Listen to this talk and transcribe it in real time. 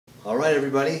Alright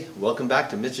everybody, welcome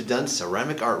back to Mr. Dunn's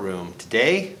Ceramic Art Room.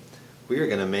 Today we are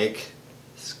going to make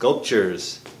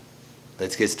sculptures.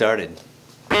 Let's get started.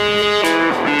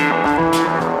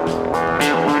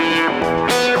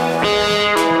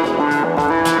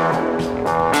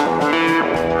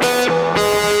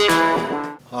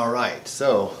 Alright,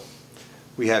 so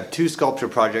we have two sculpture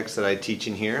projects that I teach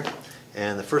in here.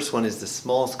 And the first one is the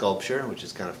small sculpture, which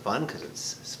is kind of fun because it's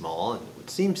small and it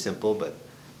would seem simple, but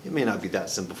it may not be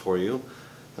that simple for you.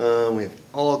 We have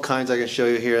all kinds I can show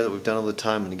you here that we've done all the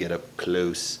time. I'm going to get up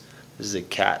close. This is a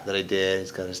cat that I did. He's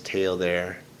got his tail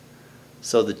there.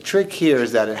 So the trick here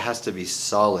is that it has to be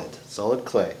solid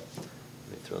clay.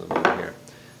 Let me throw them over here.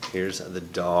 Here's the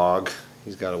dog.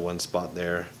 He's got a one spot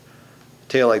there. A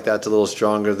tail like that's a little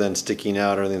stronger than sticking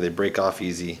out or anything. They break off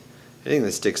easy. Anything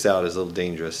that sticks out is a little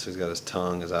dangerous. He's got his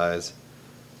tongue, his eyes,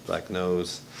 black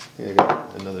nose. I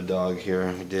got another dog here.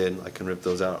 I can rip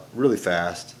those out really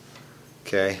fast.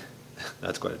 Okay,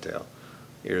 that's quite a tail.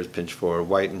 Ears pinched forward,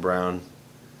 white and brown.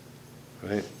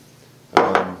 Right.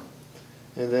 And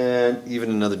then even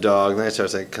another dog. Then I started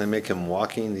saying, can I make him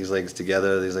walking? These legs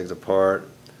together, these legs apart.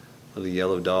 Little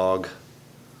yellow dog.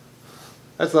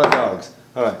 That's a lot of dogs.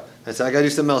 All right. I said I gotta do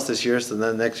something else this year. So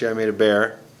then next year I made a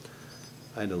bear.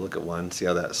 I had to look at one, see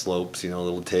how that slopes. You know,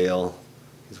 little tail.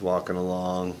 He's walking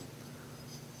along.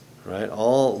 Right,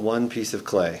 all one piece of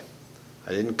clay. I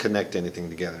didn't connect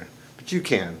anything together, but you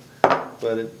can.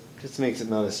 But it just makes it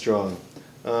not as strong.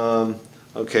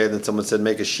 Okay, then someone said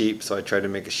make a sheep, so I tried to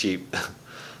make a sheep.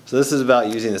 So this is about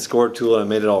using the score tool, and I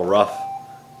made it all rough.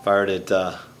 Fired it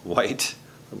white.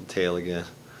 Little tail again.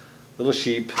 Little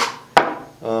sheep.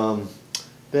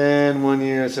 Then 1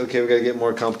 year, it's okay. We got to get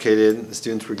more complicated. The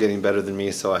students were getting better than me,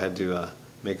 so I had to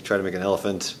try to make an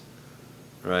elephant.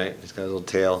 Right, it's got a little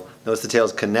tail. Notice the tail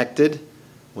is connected.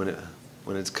 When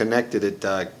it's connected, it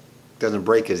doesn't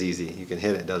break as easy. You can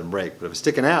hit it, it doesn't break. But if it's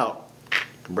sticking out, you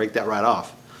can break that right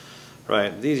off.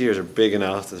 Right, these ears are big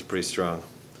enough. That's pretty strong.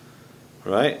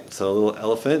 Right, so a little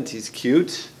elephant. He's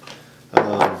cute.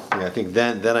 Yeah, I think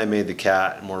then I made the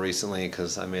cat more recently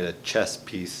because I made a chess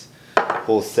piece,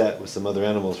 whole set with some other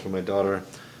animals for my daughter.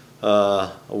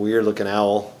 A weird looking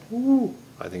owl. Ooh,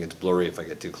 I think it's blurry if I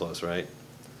get too close. Right.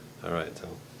 Alright, so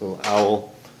little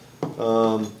owl.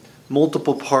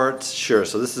 Multiple parts, sure.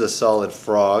 So this is a solid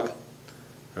frog,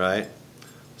 right?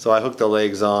 So I hooked the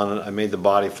legs on. I made the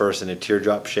body first in a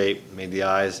teardrop shape, made the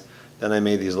eyes. Then I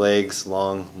made these legs,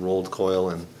 long rolled coil,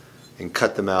 and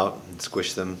cut them out and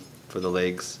squished them for the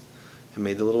legs. And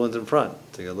made the little ones in front.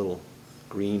 So you got a little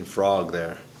green frog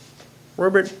there.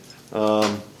 Robert.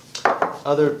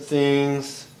 Other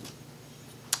things.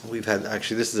 We've had,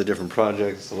 actually this is a different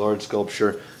project. It's a large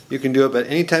sculpture. You can do it, but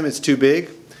anytime it's too big,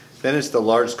 then it's the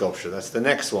large sculpture. That's the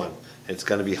next one. It's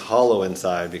going to be hollow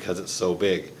inside because it's so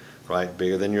big, right?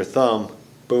 Bigger than your thumb,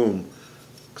 boom,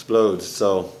 explodes.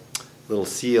 So little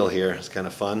seal here is kind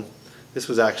of fun. This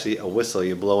was actually a whistle.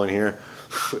 You blow in here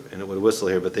and it would whistle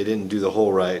here, but they didn't do the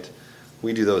hole right.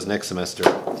 We do those next semester.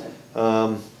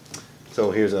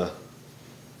 So here's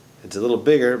it's a little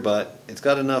bigger, but it's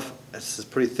got enough, it's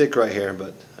pretty thick right here,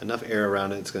 but enough air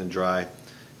around it, it's going to dry,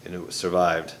 and it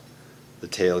survived. The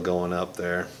tail going up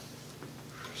there.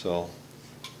 So,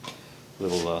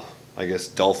 little, I guess,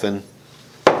 dolphin.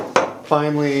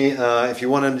 Finally, if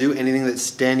you want to do anything that's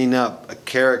standing up, a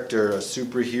character, a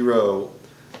superhero,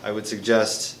 I would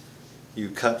suggest you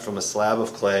cut from a slab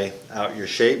of clay out your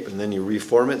shape, and then you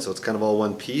reform it so it's kind of all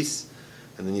one piece,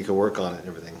 and then you can work on it and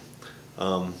everything.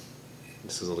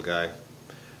 This is a little guy.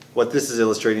 What this is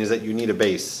illustrating is that you need a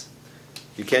base.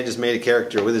 You can't just make a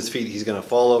character with his feet. He's going to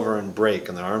fall over and break,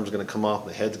 and the arm's going to come off,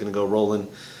 the head's going to go rolling.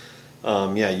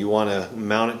 Yeah, you want to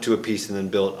mount it to a piece and then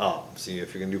build up. See,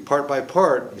 if you're going to do part by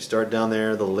part, you start down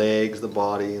there, the legs, the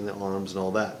body, and the arms, and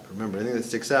all that. Remember, anything that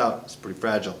sticks out is pretty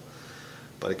fragile,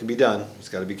 but it can be done. You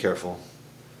just got to be careful.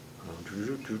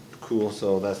 Cool.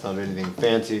 So that's not anything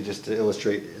fancy. Just to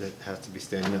illustrate, it has to be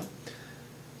standing up.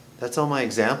 That's all my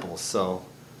examples. So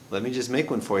let me just make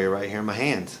one for you right here in my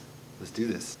hands. Let's do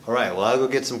this. Alright, well I'll go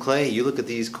get some clay. You look at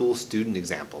these cool student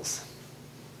examples.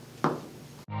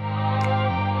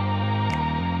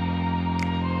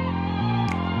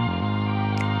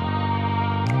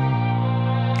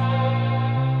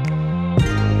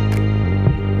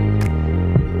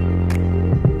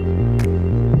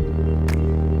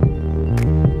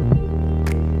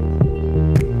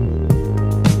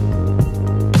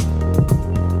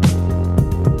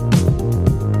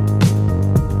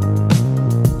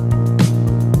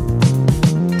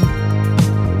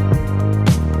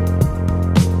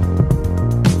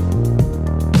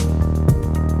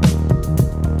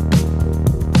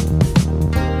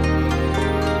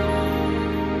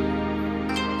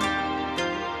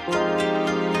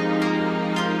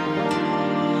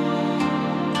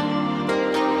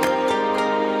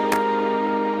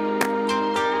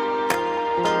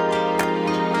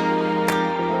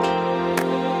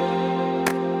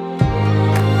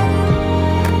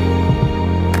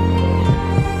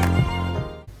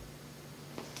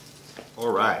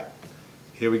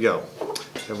 here we go.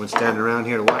 Everyone's standing around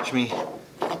here to watch me.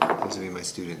 Those will be my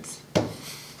students.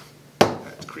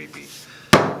 That's creepy.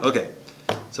 Okay,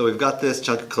 so we've got this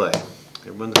chunk of clay.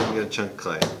 Everyone's going to get a chunk of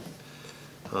clay.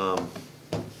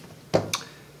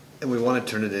 And we want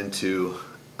to turn it into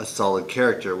a solid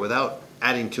character without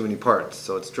adding too many parts,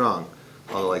 so it's strong.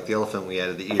 Although like the elephant, we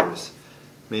added the ears.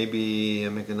 Maybe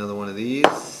I'll make another one of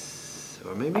these,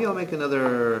 or maybe I'll make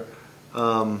another,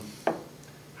 how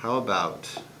about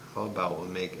we'll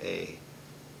make I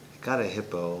got a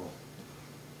hippo,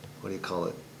 what do you call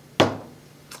it?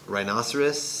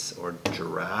 Rhinoceros or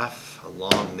giraffe, a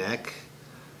long neck.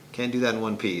 Can't do that in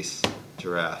one piece,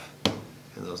 giraffe.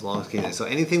 And those long skinny legs. So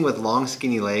anything with long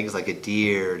skinny legs, like a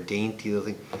deer, dainty little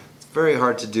thing, it's very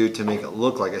hard to do to make it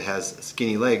look like it has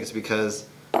skinny legs because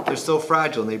they're so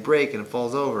fragile and they break and it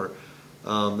falls over.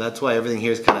 That's why everything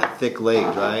here is kind of thick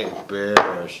legged, right?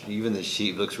 Bear, even the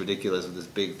sheep looks ridiculous with this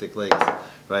big thick legs,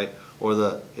 right?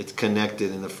 Or it's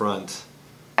connected in the front,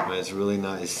 right? It's really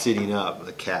nice sitting up,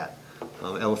 the cat.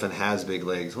 Elephant has big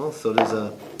legs. Well, so does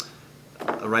a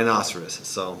rhinoceros.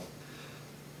 So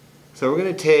we're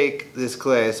going to take this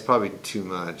clay, it's probably too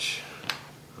much,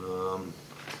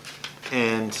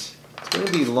 and it's going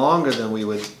to be longer than we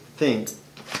would think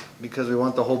because we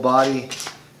want the whole body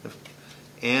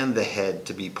and the head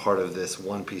to be part of this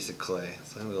one piece of clay.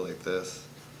 So I'm going to go like this.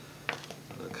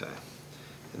 Okay.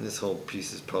 And this whole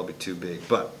piece is probably too big,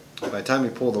 but by the time we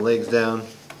pull the legs down,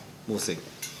 we'll see.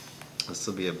 This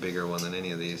will be a bigger one than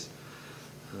any of these.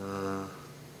 I'm going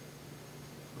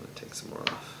to take some more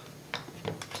off.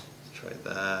 Try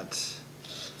that.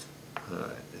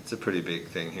 Alright, it's a pretty big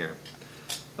thing here.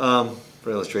 For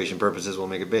illustration purposes, we'll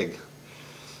make it big.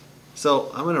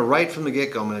 So I'm going to, right from the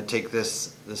get-go, I'm going to take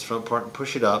this front part and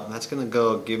push it up, and that's going to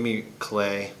go give me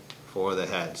clay for the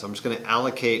head. So I'm just going to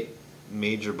allocate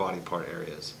major body part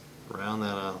areas. Round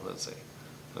that out, let's see.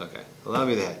 Okay, so that'll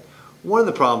be the head. One of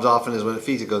the problems often is when it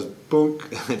feeds, it goes boonk,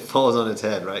 and it falls on its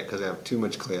head, right? Because I have too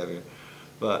much clay up here.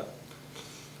 But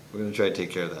we're going to try to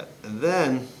take care of that. And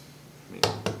then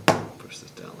push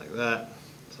this down like that.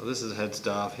 So this is head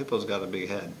stuff. Hippo's got a big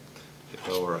head.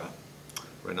 Hippo or a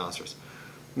rhinoceros.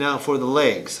 Now for the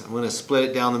legs, I'm going to split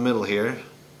it down the middle here.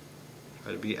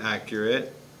 Try to be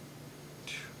accurate.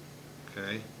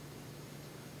 Okay.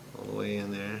 All the way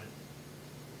in there.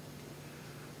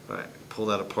 Alright, pull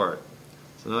that apart.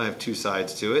 So now I have two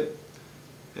sides to it.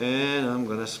 And I'm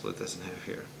going to split this in half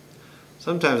here.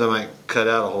 Sometimes I might cut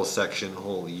out a whole section, a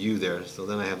whole U there, so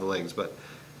then I have the legs. But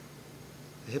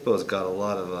the hippo's got a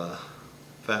lot of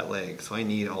fat legs, so I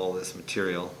need all this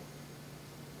material.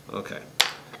 Okay,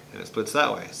 and it splits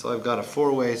that way. So I've got a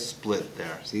four-way split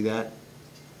there. See that?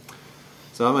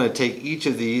 So I'm going to take each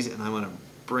of these and I'm going to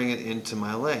bring it into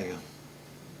my leg.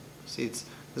 See, this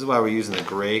is why we're using the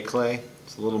gray clay.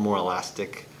 It's a little more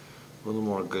elastic, a little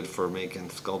more good for making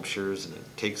sculptures, and it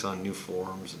takes on new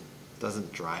forms and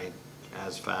doesn't dry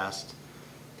as fast.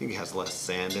 I think it has less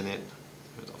sand in it.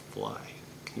 There's a fly.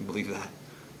 Can you believe that?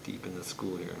 Deep in the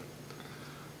school here.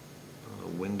 Not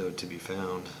a window to be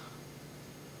found.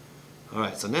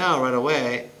 Alright, so now right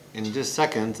away, in just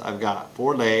seconds, I've got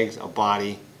four legs, a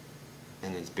body,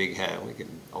 and this big head we can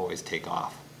always take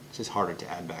off. It's just harder to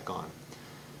add back on.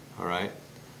 Alright,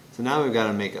 so now we've got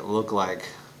to make it look like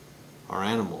our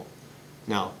animal.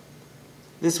 Now,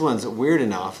 this one's weird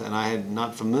enough, and I'm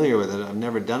not familiar with it. I've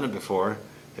never done it before.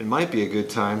 It might be a good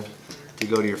time to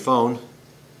go to your phone.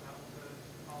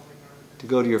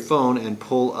 And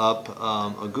pull up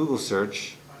a Google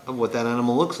search of what that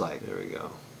animal looks like. There we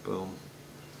go. Boom.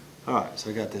 Alright,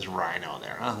 so I got this rhino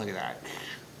there. Oh, look at that.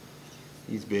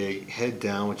 He's big. Head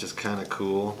down, which is kind of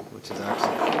cool. Which is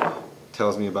actually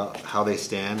tells me about how they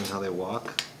stand and how they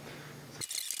walk.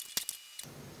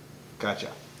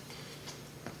 Gotcha.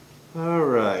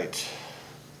 Alright,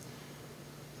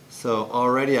 so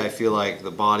already I feel like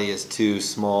the body is too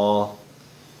small,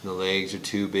 the legs are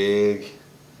too big,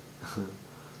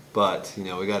 but you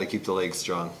know, we got to keep the legs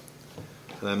strong.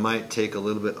 And I might take a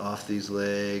little bit off these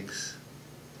legs.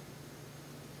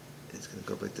 It's going to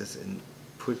go up like this and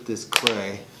put this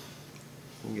clay,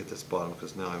 let me get this bottom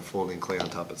because now I'm folding clay on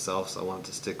top itself, so I want it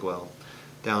to stick well,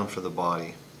 down for the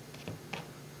body.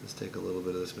 Let's take a little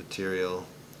bit of this material.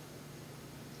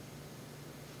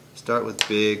 Start with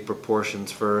big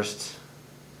proportions first,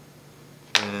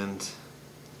 and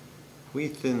if we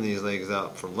thin these legs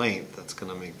out for length, that's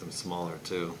going to make them smaller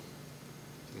too.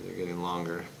 See, they're getting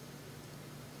longer.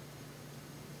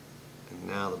 And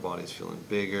now the body's feeling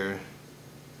bigger.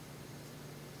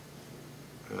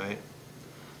 Right?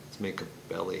 Let's make a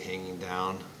belly hanging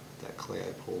down, that clay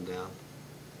I pulled down.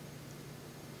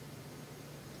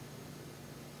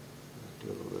 Do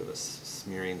a little bit of of a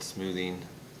smearing, smoothing,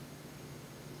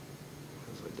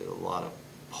 because I did a lot of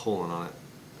pulling on it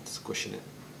and squishing it,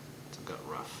 so it got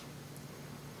rough.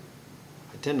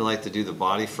 I tend to like to do the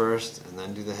body first and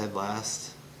then do the head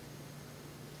last.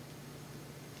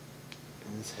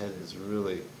 And this head is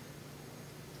really,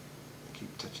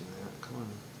 keep touching that, come on.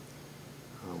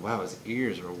 Oh, wow, his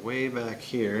ears are way back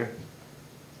here.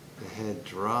 The head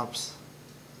drops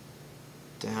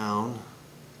down.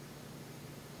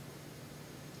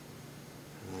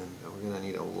 And then we're going to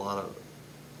need a lot of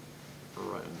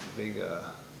big,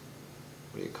 what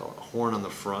do you call it, horn on the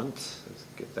front. Let's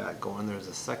get that going. There's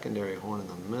a secondary horn in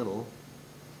the middll.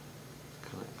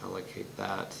 Kind of allocate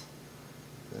that.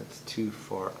 That's too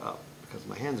far up because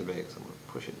my hands are big, so I'm going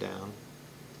to push it down.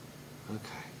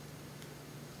 Okay.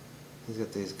 He's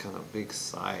got these kind of big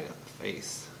side of the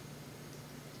face.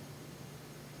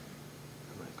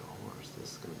 And like a horse,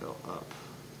 this is going to go up.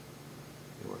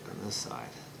 We work on this side.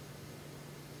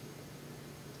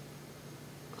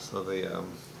 So the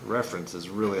reference is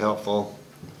really helpful.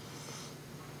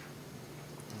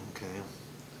 Okay.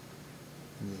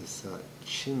 And this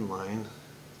chin line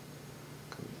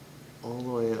comes all the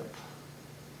way up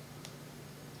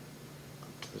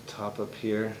to the top up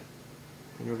here.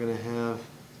 And we're going to have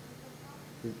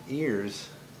his ears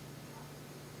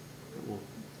that we'll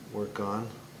work on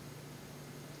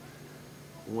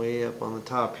way up on the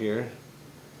top here.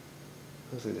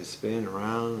 Looks like they spin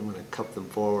around. I'm going to cup them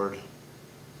forward like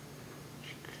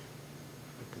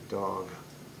a dog.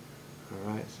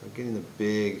 Alright, so getting the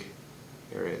big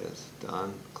areas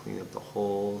done. Clean up the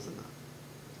holes and the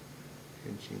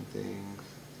pinching things.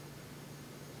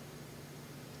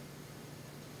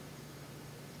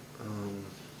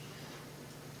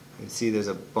 You can see there's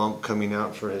a bump coming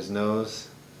out for his nose,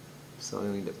 so I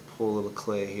need to pull a little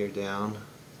clay here down.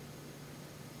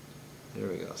 There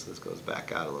we go, so this goes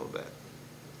back out a little bit.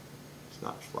 It's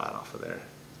not flat off of there.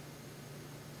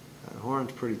 That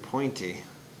horn's pretty pointy.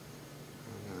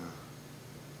 I'm going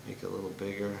to make it a little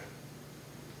bigger.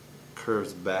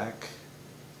 Curves back,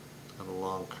 got a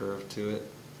long curve to it.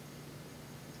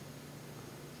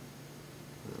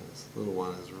 And this little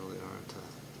one is really hard to...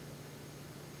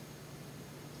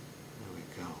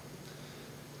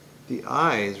 The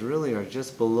eyes really are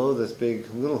just below this big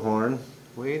little horn,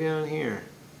 way down here.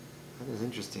 That is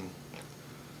interesting.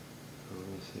 So let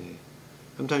me see.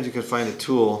 Sometimes you can find a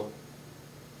tool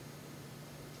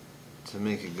to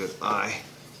make a good eye.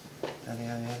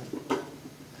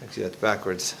 Actually, that's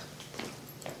backwards.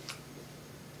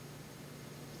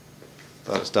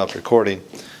 Thought it stopped recording.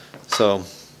 So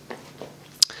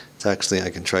it's actually, I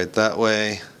can try it that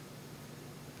way.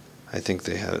 I think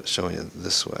they have it showing it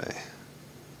this way.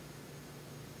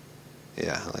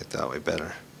 Yeah, I like that way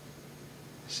better.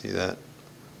 See that?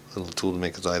 Little tool to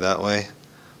make his eye that way,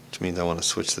 which means I want to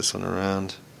switch this one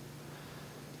around.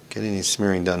 Get any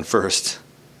smearing done first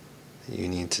that you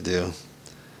need to do.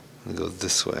 I'm going to go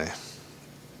this way.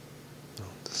 No,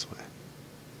 this way.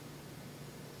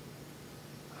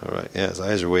 Alright, yeah, his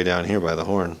eyes are way down here by the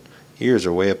horn. Ears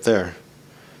are way up there.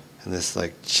 And this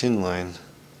like chin line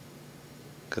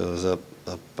goes up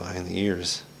behind the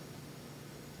ears.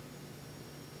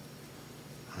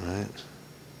 Alright,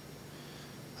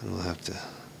 and we'll have to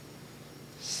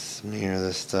smear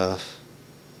this stuff.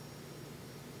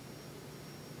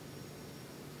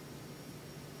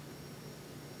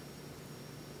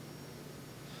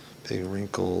 Big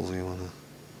wrinkles we want to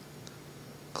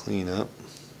clean up.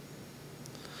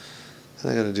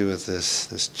 What I got to do with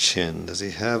this chin? Does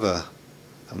he have a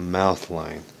mouth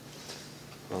line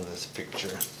on this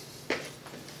picture?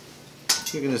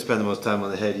 You're going to spend the most time on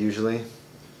the head usually.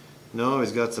 No,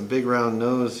 he's got some big round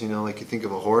nose, you know, like you think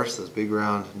of a horse, those big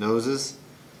round noses.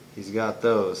 He's got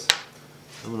those.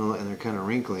 And they're kind of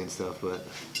wrinkly and stuff, but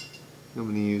I'm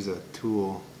going to use a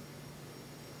tool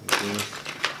like this.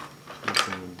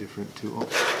 A different tool.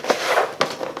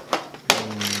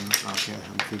 Okay,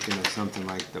 I'm thinking of something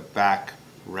like the back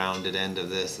rounded end of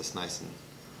this. It's nice and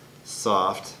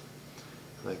soft.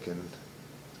 I can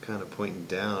kind of pointing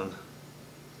down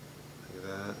like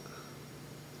that.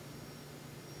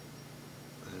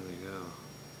 There we go.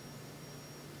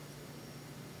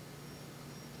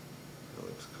 That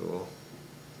looks cool.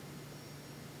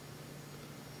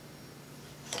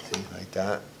 See, like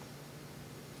that.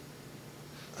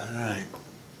 Alright.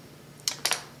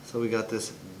 So we got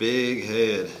this big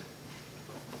head,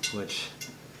 which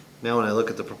now when I look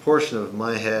at the proportion of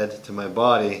my head to my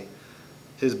body,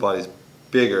 his body's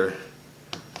bigger.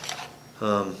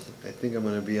 I think I'm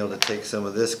going to be able to take some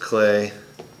of this clay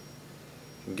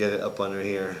and get it up under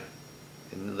here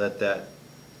and let that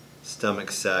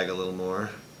stomach sag a little more.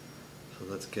 So So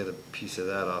let's get a piece of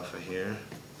that off of here.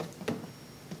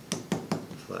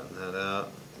 Flatten that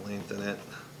out, lengthen it,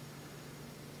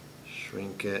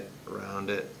 shrink it,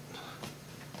 round it.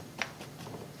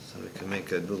 So we can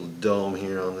make a little dome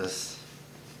here on this.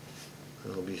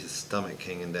 That'll be his stomach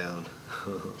hanging down.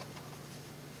 Alright.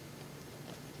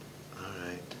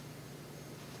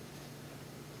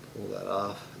 Pull that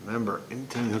off. Remember,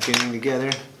 anytime you hook anything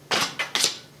together,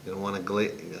 you're going to want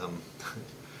to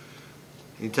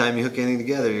anytime you hook anything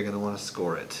together, you're going to want to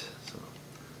score it. So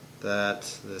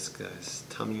that's this guy's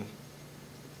tummy.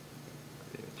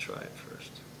 Maybe try it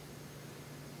first.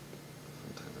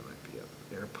 Sometimes there might be an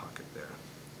air pocket there.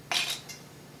 I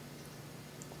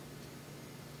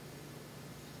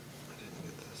didn't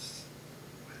get this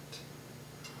wet.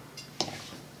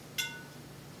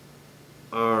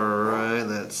 Alright,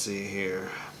 let's see here.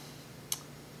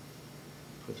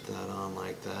 Put that on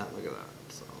like that. Look at that.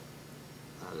 So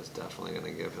that is definitely going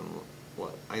to give him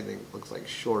what I think looks like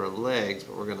shorter legs,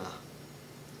 but we're going to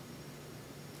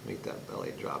make that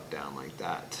belly drop down like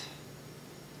that.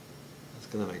 That's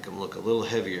going to make him look a little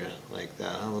heavier like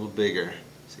that, a little bigger.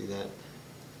 See that?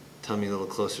 Tummy a little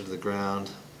closer to the ground.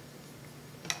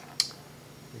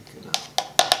 We can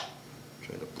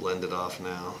try to blend it off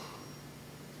now.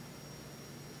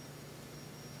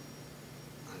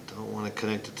 I don't want to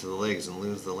connect it to the legs and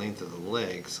lose the length of the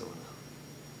leg, so I'm going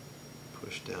to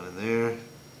push down in there. Alright,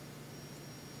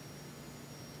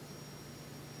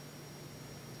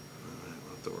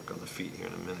 we'll have to work on the feet here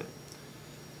in a minute.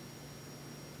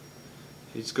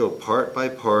 You just go part by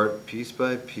part, piece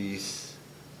by piece.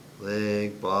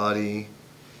 Leg, body,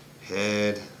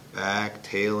 head, back,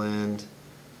 tail end.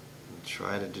 And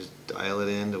try to just dial it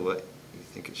into what you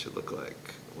think it should look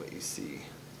like, what you see.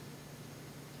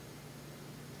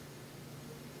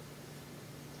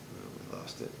 Oh, we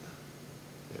lost it.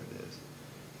 There it is.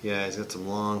 Yeah, he's got some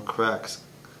long cracks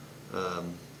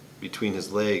between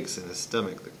his legs and his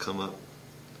stomach that come up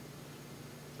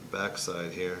the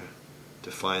backside here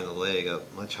to find the leg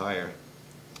up much higher.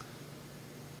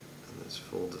 And this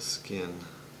fold of skin.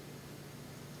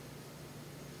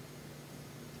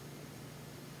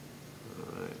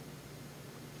 Alright.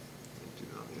 Do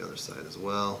it on the other side as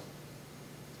well.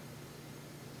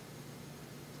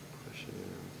 Push it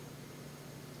in.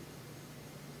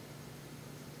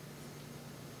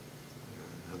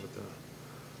 How about the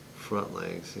front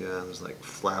legs? Yeah, there's like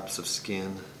flaps of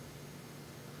skin.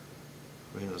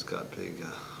 Rino's got big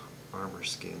armor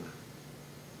skin.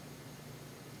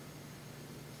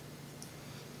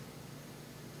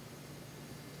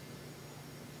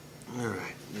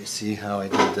 Alright, you see how I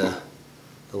did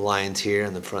the lines here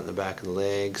in the front and the back of the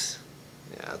legs?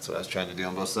 Yeah, that's what I was trying to do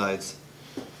on both sides.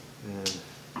 And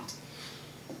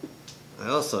I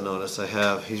also notice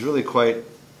he's really quite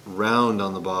round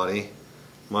on the body.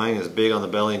 Mine is big on the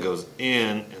belly and goes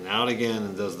in and out again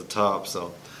and does the top,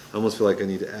 so I almost feel like I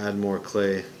need to add more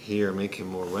clay here, make him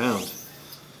more round.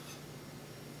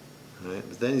 Right?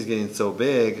 But then he's getting so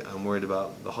big, I'm worried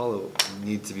about the hollow. It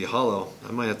needs to be hollow.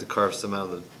 I might have to carve some out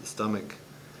of the stomach,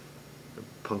 or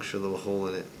puncture a little hole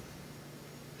in it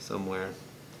somewhere.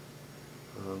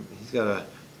 He's got a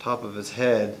top of his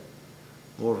head,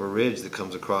 more of a ridge that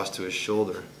comes across to his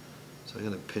shoulder. So I'm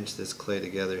going to pinch this clay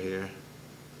together here.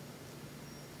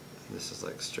 And this is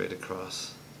like straight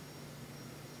across,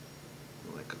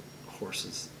 like a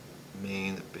horse's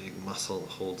mane, a big muscle that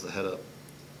holds the head up.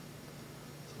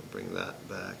 So I'll bring that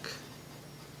back.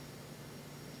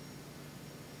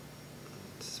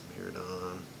 And smear it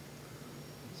on.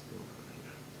 What's going on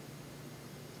here?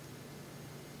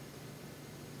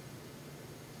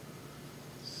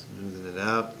 Smoothing it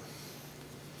out.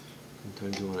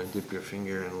 Sometimes you want to dip your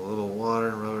finger in a little water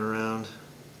and rub it around.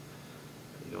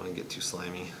 You don't want to get too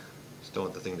slimy. Just don't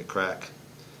want the thing to crack.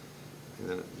 And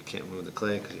then you can't move the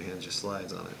clay because your hand just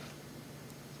slides on it.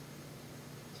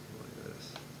 Like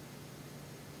this.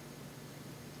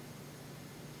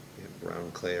 We have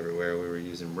brown clay everywhere. We were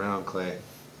using brown clay.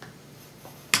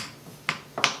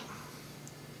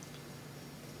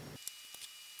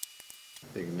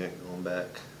 Big neck going back.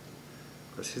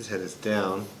 Of course, his head is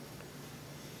down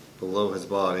below his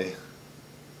body.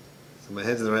 So my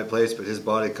head's in the right place, but his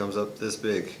body comes up this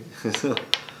big. So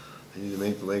I need to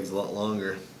make the legs a lot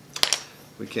longer.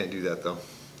 We can't do that though.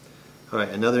 Alright,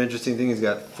 another interesting thing, he's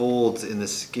got folds in the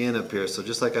skin up here. So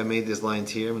just like I made these lines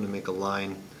here, I'm going to make a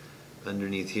line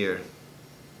underneath here.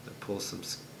 I pull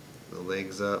the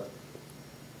legs up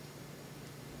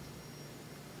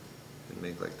and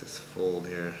make like this fold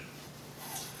here.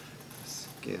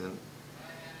 Skin.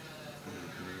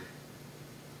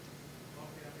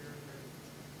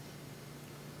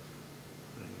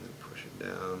 I'm going to push it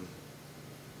down.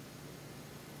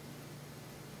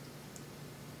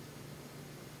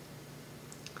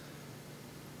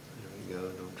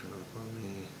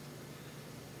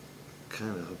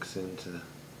 kind of hooks into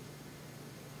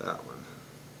that one.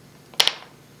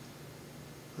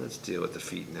 Let's deal with the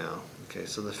feet now. Okay,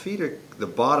 so the feet are the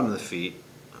bottom of the feet.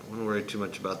 I wouldn't worry too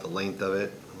much about the length of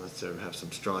it, unless they have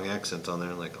some strong accents on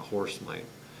there, like a horse might.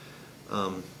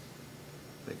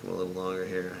 Make them a little longer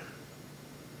here.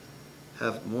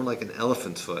 Have more like an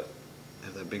elephant's foot.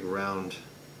 Have that big round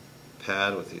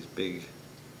pad with these big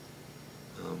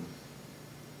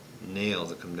nails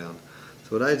that come down.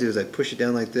 So what I do is I push it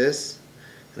down like this,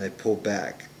 and I pull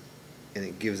back, and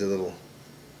it gives a little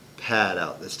pad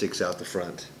out that sticks out the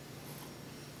front.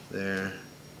 There.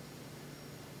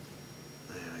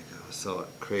 There we go. So it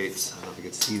creates, I don't know if you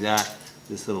can see that,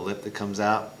 this little lip that comes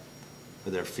out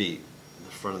for their feet,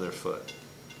 the front of their foot.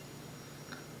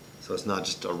 So it's not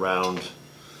just a round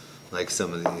like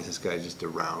some of these. This guy's just a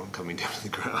round coming down to the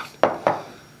ground.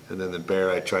 And then the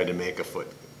bear, I tried to make a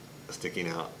foot sticking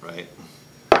out, right?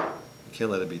 You can't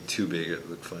let it be too big, it would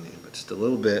look funny, but just a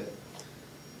little bit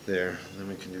there. Then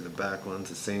we can do the back ones,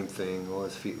 the same thing. All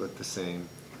his feet look the same.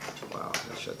 Wow,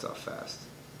 that shuts off fast.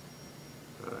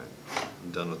 Alright,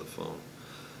 I'm done with the phone.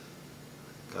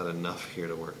 Got enough here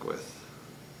to work with.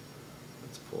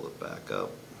 Let's pull it back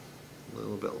up a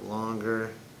little bit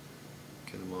longer.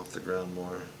 Get him off the ground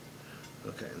more.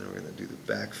 Okay, and then we're going to do the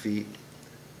back feet.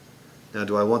 Now,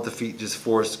 do I want the feet just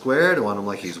four square? Do I want him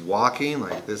like he's walking?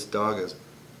 Like this dog is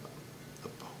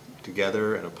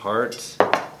together and apart.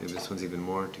 Maybe this one's even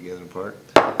more together and apart.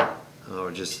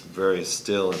 Or just very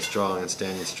still and strong and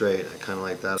standing straight. I kind of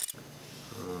like that.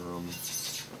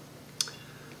 Just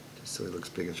so he looks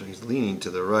big and strong. He's leaning to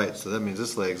the right, so that means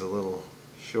this leg's a little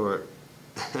short.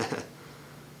 There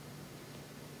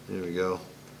we go.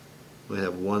 We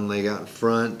have one leg out in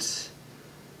front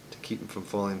to keep him from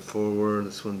falling forward.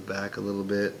 This one back a little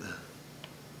bit.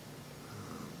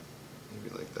 Maybe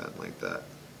like that, like that.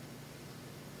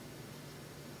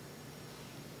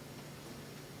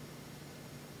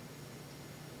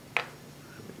 There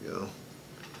we go.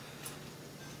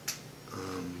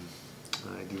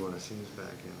 I do want to see his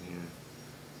back in here.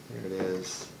 There it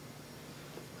is.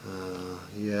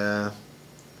 Yeah.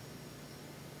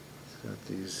 It's got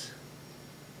these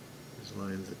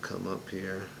lines that come up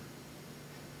here.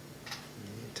 We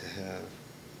need to have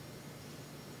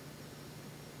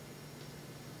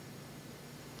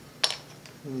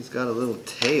and he's got a little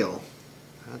tail.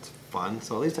 That's fun.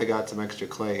 So at least I got some extra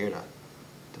clay here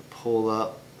to pull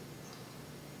up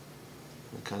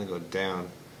and kind of go down.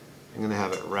 I'm going to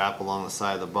have it wrap along the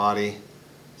side of the body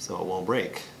so it won't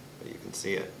break, but you can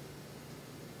see it.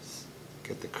 Just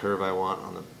get the curve I want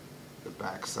on the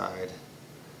back side,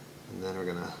 and then we're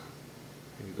going to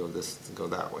maybe go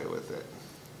that way with it.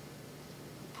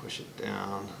 Push it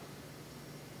down,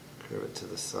 curve it to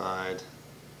the side.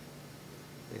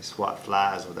 They swat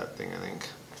flies with that thing, I think.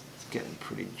 It's getting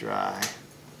pretty dry.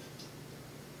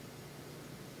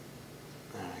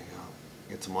 There we go.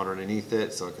 Get some water underneath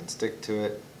it so it can stick to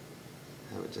it.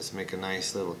 Have it just make a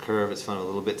nice little curve. It's fun, a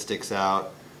little bit sticks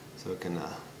out so it can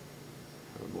have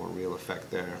a more real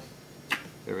effect there.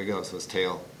 There we go, so his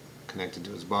tail connected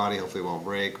to his body, hopefully it won't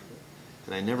break.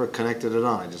 And I never connected it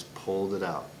on, I just pulled it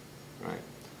out, right?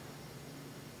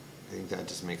 I think that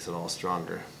just makes it all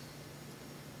stronger.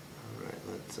 Alright,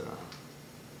 let's get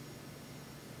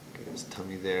his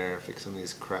tummy there, fix some of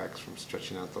these cracks from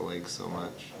stretching out the legs so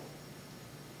much.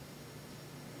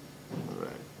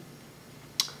 Alright.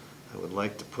 I would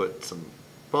like to put some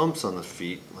bumps on the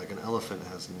feet, like an elephant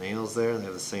has nails there, they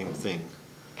have the same thing.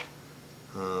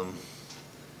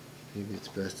 Maybe it's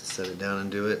best to set it down and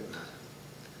do it.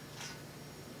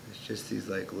 It's just these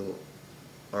like little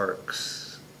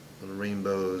arcs, little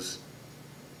rainbows.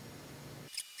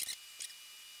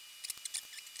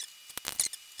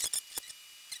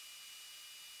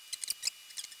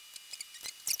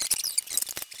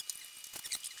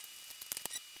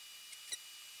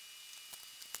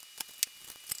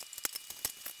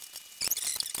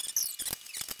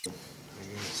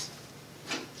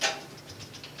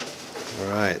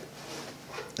 Alright,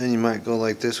 then you might go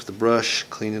like this with the brush,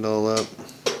 clean it all up.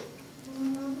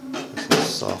 This will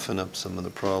soften up some of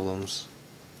the problems.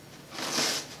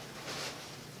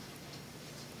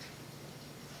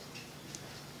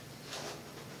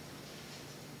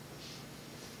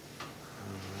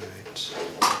 Alright.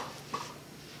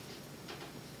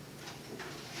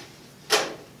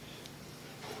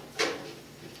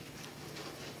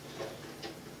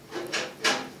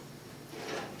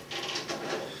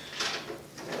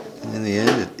 In the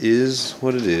end, it is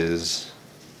what it is.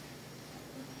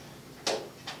 So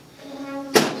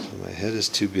my head is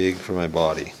too big for my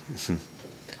body. So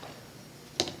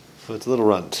it's a little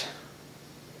runt.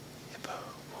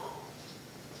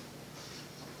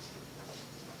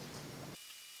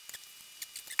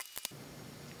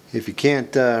 If you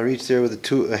can't reach there with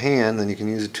a hand, then you can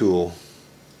use a tool.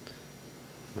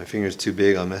 My finger's too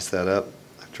big, I'll mess that up.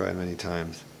 I've tried many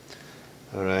times.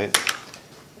 Alright,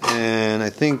 and I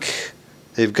think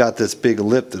they've got this big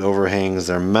lip that overhangs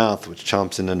their mouth, which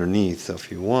chomps in underneath. So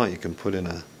if you want, you can put in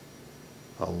a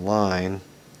line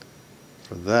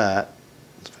for that.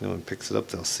 If anyone picks it up,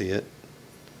 they'll see it.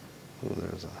 Oh,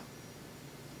 there's a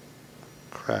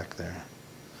crack there.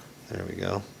 There we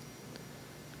go.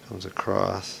 Comes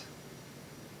across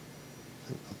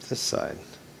up this side.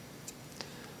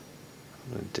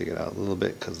 I'm going to dig it out a little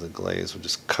bit because the glaze will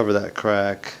just cover that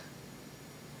crack.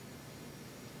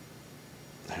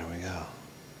 There we go.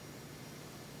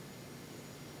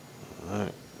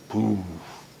 Alright. Boom.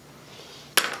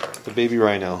 The baby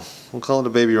rhino. We'll call it a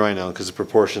baby rhino because the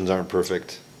proportions aren't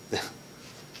perfect. His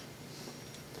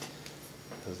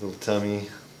little tummy.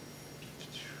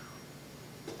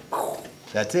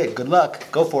 That's it. Good luck.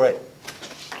 Go for it.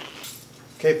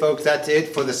 Okay, folks, that's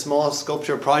it for the small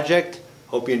sculpture project.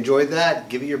 Hope you enjoyed that.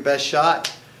 Give it your best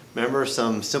shot. Remember,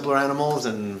 some simpler animals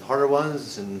and harder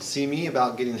ones, and see me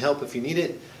about getting help if you need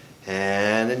it.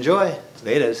 And enjoy.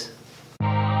 Laters.